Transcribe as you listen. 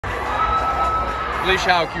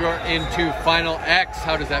Alisha Howk, you are into Final X.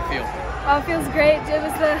 How does that feel? Oh, it feels great. It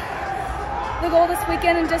was the goal this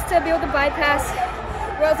weekend, and just to be able to bypass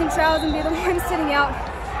Worlds and Trials and be the one sitting out,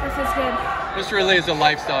 that feels good. This really is a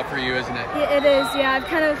lifestyle for you, isn't it? Yeah, it is, yeah. I've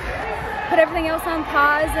kind of put everything else on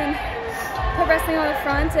pause and put wrestling on the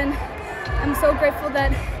front, and I'm so grateful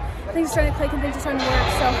that things are starting to click and things are starting to work.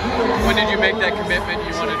 So, when did you make that commitment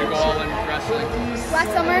you wanted to go all in with wrestling?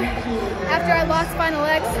 Last summer, after I lost Final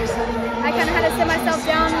X, I kind of had to sit myself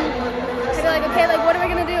down and be like, okay, like what are we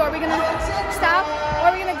going to do? Are we going to stop or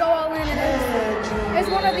are we going to go all in? And it was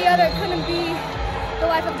one or the other. It couldn't be the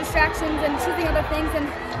life of distractions and choosing other things and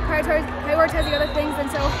prioritizing other things. And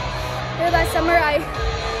so really last summer I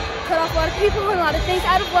cut off a lot of people and a lot of things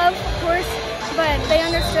out of love, of course, but they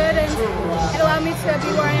understood and it allowed me to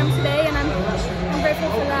be where I am today, and I'm grateful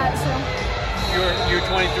for that. So. You're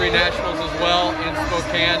 23 nationals as well in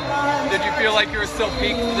Spokane. Did you feel like you were still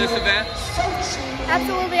peaked for this event?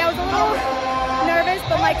 Absolutely. I was a little nervous,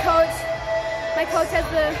 but my coach has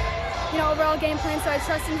the overall game plan, so I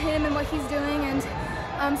trust in him and what he's doing,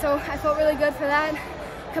 and so I felt really good for that.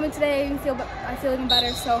 Coming today, I feel even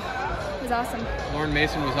better, so it was awesome. Lauren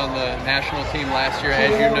Mason was on the national team last year,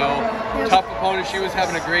 as you know. Yep. Tough opponent. She was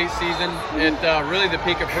having a great season. At really the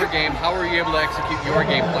peak of her game. How were you able to execute your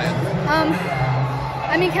game plan?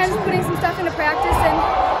 I mean, kind of just putting some stuff into practice, and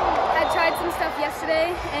I tried some stuff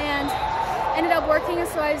yesterday and ended up working,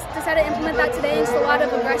 so I decided to implement that today. It's a lot of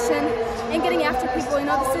aggression and getting after people. You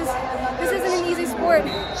know, this isn't an easy sport.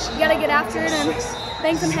 You got to get after it and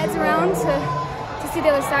bang some heads around to see the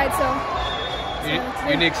other side. So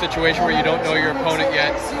unique situation where you don't know your opponent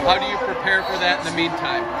yet. How do you prepare for that in the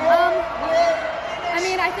meantime? I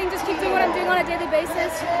mean, I think just keep doing what I'm doing on a daily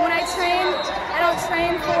basis. When I train, I don't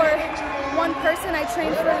train for one person, I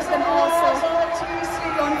train for them all, so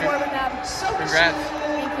going forward with that. Congrats.